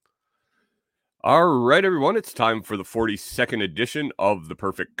All right, everyone, it's time for the 42nd edition of The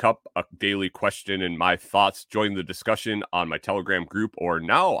Perfect Cup, a daily question and my thoughts. Join the discussion on my Telegram group or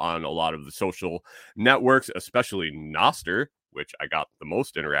now on a lot of the social networks, especially Noster, which I got the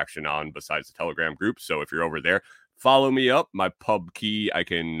most interaction on besides the Telegram group. So if you're over there, follow me up. My pub key, I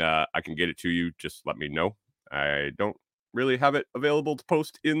can get it to you. Just let me know. I don't really have it available to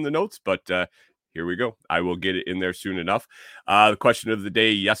post in the notes, but here we go. I will get it in there soon enough. The question of the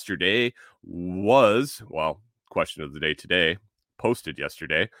day yesterday question of the day today, posted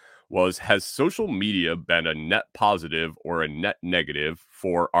yesterday, was, has social media been a net positive or a net negative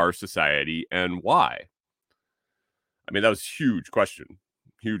for our society, and why? I mean, that was a huge question.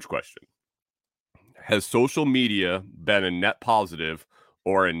 Huge question. Has social media been a net positive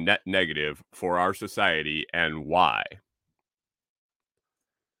or a net negative for our society, and why?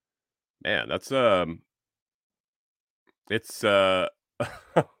 Man, that's it's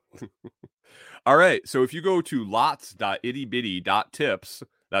all right. So if you go to lots.ittybitty.tips,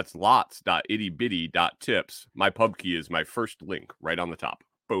 that's lots.ittybitty.tips, my pub key is my first link right on the top.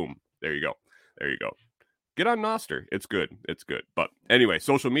 Boom. There you go. There you go. Get on Noster. It's good. It's good. But anyway,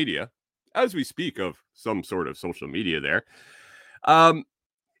 social media, as we speak of some sort of social media there,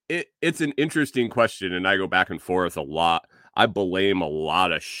 it's an interesting question, and I go back and forth a lot. I blame a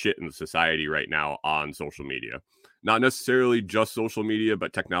lot of shit in society right now on social media. Not necessarily just social media,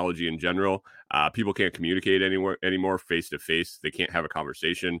 but technology in general. People can't communicate anymore face to face. They can't have a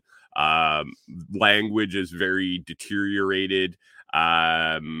conversation. Language is very deteriorated.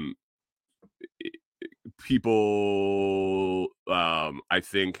 People, I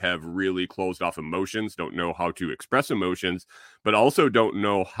think, have really closed off emotions, don't know how to express emotions, but also don't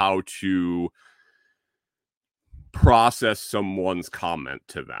know how to process someone's comment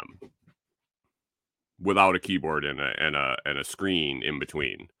to them without a keyboard and a screen in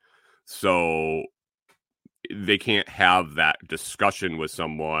between. So they can't have that discussion with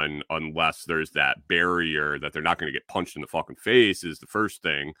someone unless there's that barrier that they're not going to get punched in the fucking face is the first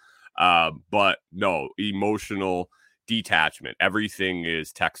thing. But no, emotional detachment. Everything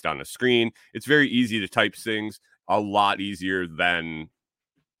is text on a screen. It's very easy to type things, a lot easier than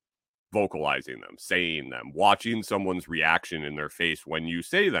vocalizing them, saying them, watching someone's reaction in their face when you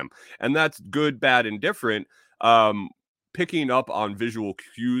say them. And that's good, bad, and different. Picking up on visual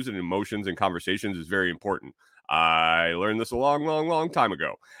cues and emotions and conversations is very important. I learned this a long time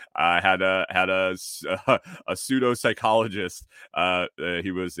ago. I had a pseudo psychologist.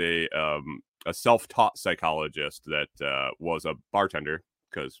 He was a self-taught psychologist that was a bartender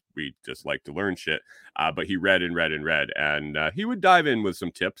because we just like to learn shit. But he read and read and read, and he would dive in with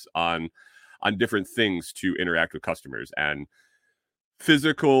some tips on different things to interact with customers, and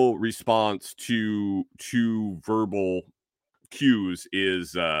physical response to verbal cues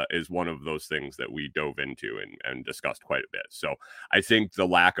is one of those things that we dove into and discussed quite a bit. So I think the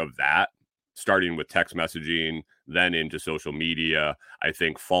lack of that, starting with text messaging, then into social media, I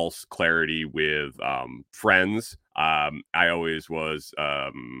think false clarity with friends. I always was a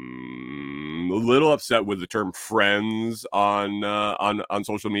little upset with the term friends on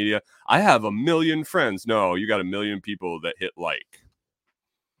social media. I have 1 million friends. No, you got 1 million people that hit like.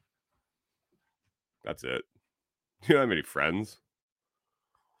 That's it. You don't have any friends.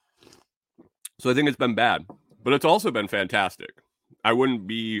 So I think it's been bad, but it's also been fantastic. I wouldn't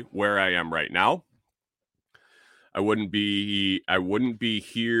be where I am right now. I wouldn't be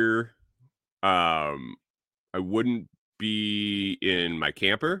here. I wouldn't be in my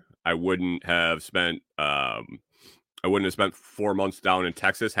camper. I wouldn't have spent 4 months down in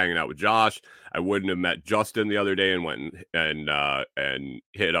Texas hanging out with Josh. I wouldn't have met Justin the other day and went and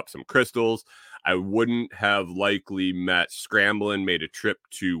hit up some crystals. I wouldn't have likely met Scramblin', made a trip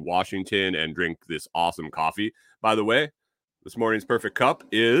to Washington and drink this awesome coffee. By the way, this morning's perfect cup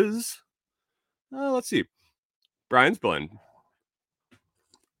is, let's see, Brian's Blend.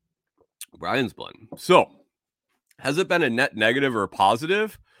 So, has it been a net negative or a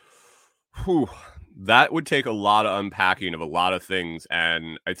positive? Whew, that would take a lot of unpacking of a lot of things,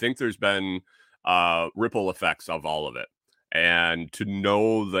 and I think there's been ripple effects of all of it. And to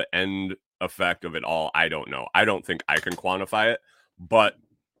know the end effect of it all, I don't know. I don't think I can quantify it, but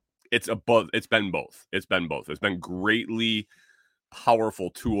it's been both. It's been greatly powerful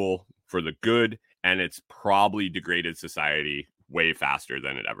tool for the good, and it's probably degraded society way faster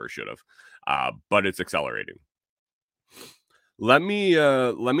than it ever should have. But it's accelerating. Let me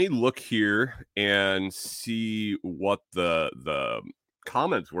look here and see what the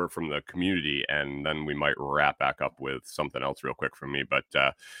comments were from the community, and then we might wrap back up with something else real quick from me. But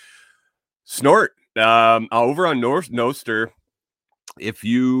Snort over on Noster, if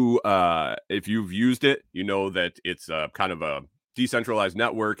you've used it, you know that it's a kind of a decentralized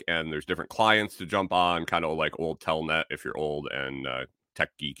network, and there's different clients to jump on, kind of like old Telnet if you're old and tech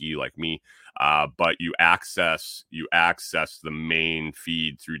geeky like me. But you access the main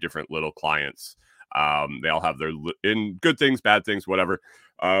feed through different little clients. They all have their in good things, bad things, whatever.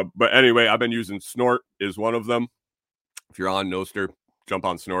 But anyway, I've been using Snort is one of them. If you're on Nostr, jump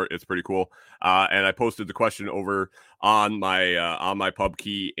on Snort. It's pretty cool. And I posted the question over on my pub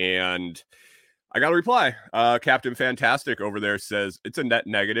key, and I got a reply. Captain Fantastic over there says it's a net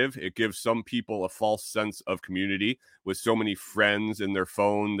negative. It gives some people a false sense of community. With so many friends in their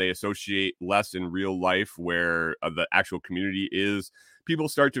phone, they associate less in real life where the actual community is. People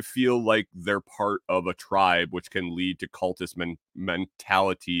start to feel like they're part of a tribe, which can lead to cultist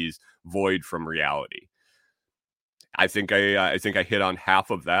mentalities void from reality. I think I hit on half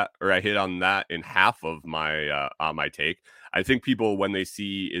of that, or I hit on that in half of my take. I think people, when they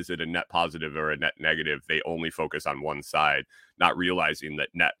see is it a net positive or a net negative, they only focus on one side, not realizing that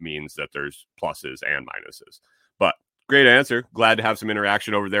net means that there's pluses and minuses. But great answer. Glad to have some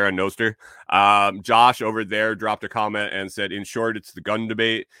interaction over there on Nostr. Josh over there dropped a comment and said, in short, it's the gun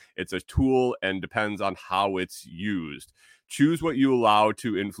debate. It's a tool and depends on how it's used. Choose what you allow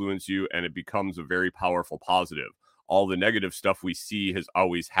to influence you, and it becomes a very powerful positive. All the negative stuff we see has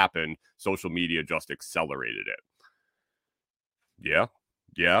always happened. Social media just accelerated it.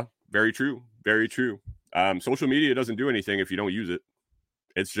 Yeah, very true. Very true. Social media doesn't do anything if you don't use it.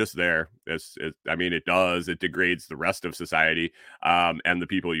 It's just there. It does. It degrades the rest of society and the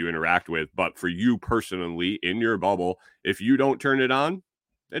people you interact with. But for you personally, in your bubble, if you don't turn it on,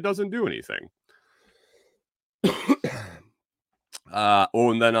 it doesn't do anything.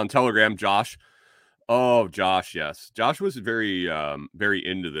 And then on Telegram, Josh. Oh, Josh, yes. Josh was very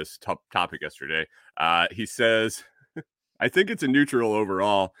into this topic yesterday. He says, I think it's a neutral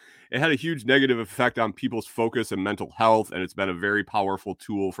overall. It had a huge negative effect on people's focus and mental health, and it's been a very powerful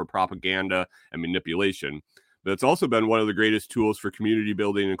tool for propaganda and manipulation. But it's also been one of the greatest tools for community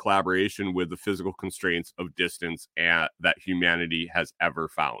building and collaboration with the physical constraints of distance that humanity has ever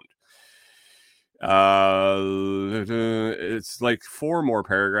found. It's like 4 more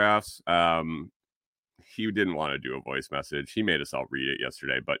paragraphs. He didn't want to do a voice message. He made us all read it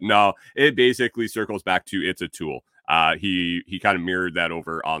yesterday, but no, it basically circles back to it's a tool. He kind of mirrored that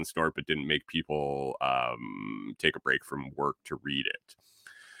over on Snort, but didn't make people take a break from work to read it.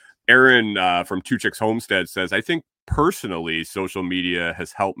 Aaron from Two Chicks Homestead says, I think personally, social media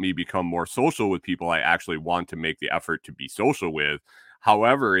has helped me become more social with people I actually want to make the effort to be social with.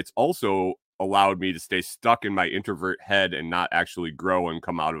 However, it's also allowed me to stay stuck in my introvert head and not actually grow and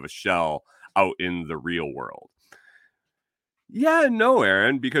come out of a shell out in the real world. Yeah, no,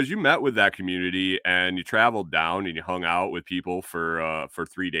 Aaron, because you met with that community and you traveled down and you hung out with people for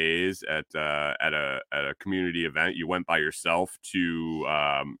 3 days at a community event. You went by yourself to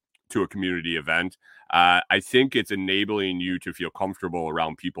a community event. I think it's enabling you to feel comfortable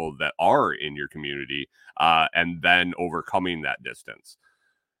around people that are in your community, and then overcoming that distance.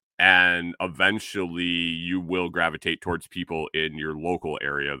 And eventually you will gravitate towards people in your local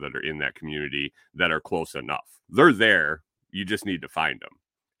area that are in that community that are close enough. They're there. You just need to find them.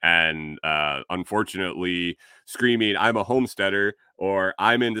 And unfortunately, screaming, I'm a homesteader or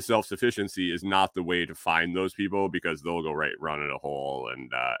I'm into self-sufficiency is not the way to find those people, because they'll go right run in a hole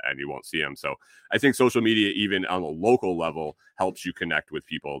and you won't see them. So I think social media, even on a local level, helps you connect with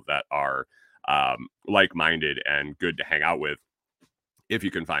people that are like-minded and good to hang out with, if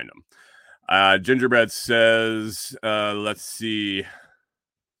you can find them. Gingerbread says, let's see.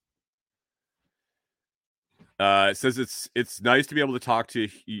 It says it's nice to be able to talk to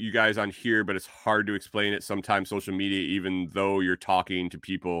you guys on here, but it's hard to explain it sometimes. Social media, even though you're talking to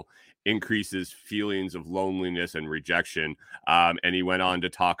people, increases feelings of loneliness and rejection. And he went on to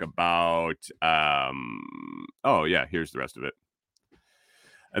talk about, oh yeah, here's the rest of it.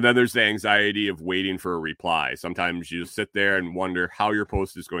 And then there's the anxiety of waiting for a reply. Sometimes you sit there and wonder how your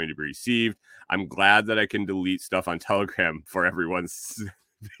post is going to be received. I'm glad that I can delete stuff on Telegram for everyone,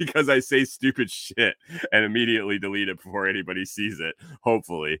 because I say stupid shit and immediately delete it before anybody sees it,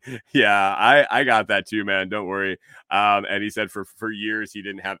 hopefully. Yeah, I got that too, man. Don't worry. And he said for years he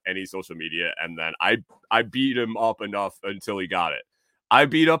didn't have any social media, and then I beat him up enough until he got it. I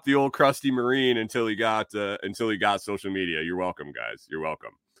beat up the old crusty Marine until he got social media. You're welcome, guys. You're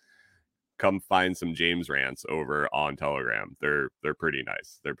welcome. Come find some James rants over on Telegram. They're pretty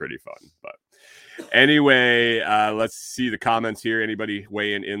nice. They're pretty fun. But anyway, let's see the comments here. Anybody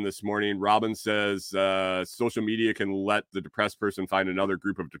weighing in this morning? Robin says social media can let the depressed person find another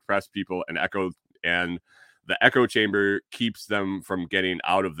group of depressed people and The echo chamber keeps them from getting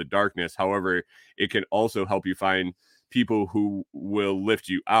out of the darkness. However, it can also help you find people who will lift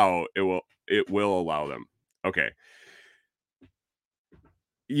you out. It will allow them. Okay.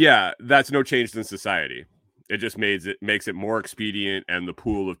 Yeah, that's no change in society. It just makes it more expedient and the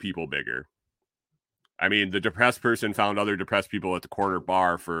pool of people bigger. I mean, the depressed person found other depressed people at the corner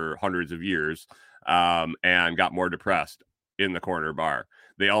bar for hundreds of years, and got more depressed in the corner bar.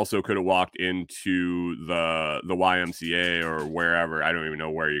 They also could have walked into the YMCA or wherever. I don't even know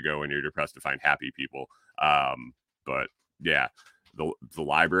where you go when you're depressed to find happy people. But yeah, the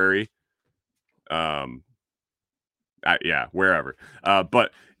library, yeah, wherever.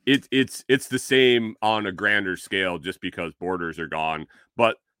 But it's the same on a grander scale, just because borders are gone.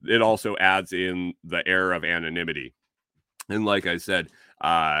 But it also adds in the air of anonymity. And like I said,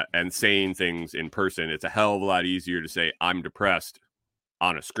 and saying things in person, it's a hell of a lot easier to say I'm depressed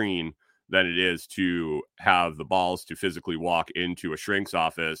on a screen than it is to have the balls to physically walk into a shrink's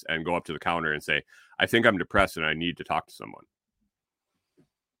office and go up to the counter and say, I think I'm depressed and I need to talk to someone.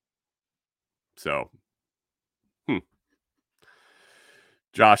 So,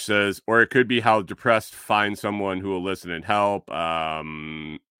 Josh says, or it could be how depressed find someone who will listen and help.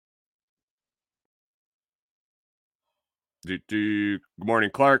 Good morning,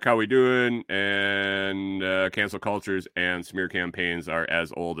 Clark. How we doing? And cancel cultures and smear campaigns are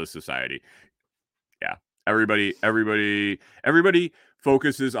as old as society. Yeah, everybody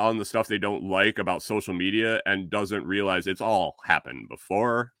focuses on the stuff they don't like about social media and doesn't realize it's all happened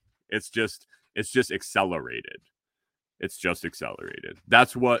before. It's just accelerated. It's just accelerated.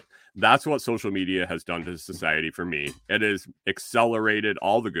 That's what social media has done to society for me. It has accelerated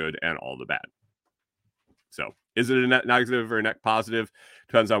all the good and all the bad. So, is it a net negative or a net positive?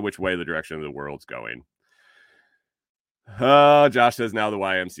 Depends on which way the direction of the world's going. Josh says now the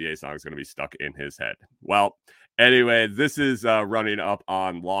YMCA song is going to be stuck in his head. Well, anyway, this is running up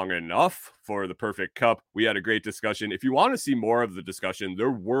on long enough for the Perfect Cup. We had a great discussion. If you want to see more of the discussion,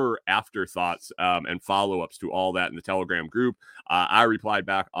 there were afterthoughts and follow-ups to all that in the Telegram group. I replied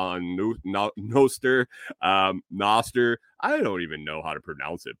back on Noster. I don't even know how to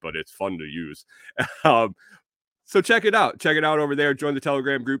pronounce it, but it's fun to use. So check it out. Check it out over there. Join the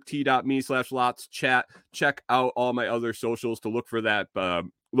Telegram group, t.me/LotsChat. Check out all my other socials to look for that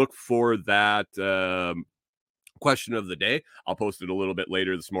question of the day. I'll post it a little bit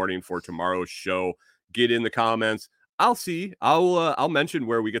later this morning for tomorrow's show. Get in the comments. I'll mention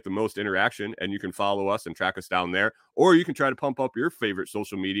where we get the most interaction, and you can follow us and track us down there, or you can try to pump up your favorite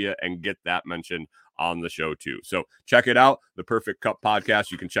social media and get that mentioned on the show too. So check it out, the Perfect Cup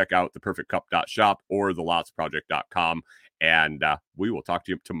podcast. You can check out theperfectcup.shop or thelotsproject.com, and we will talk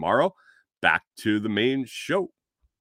to you tomorrow. Back to the main show.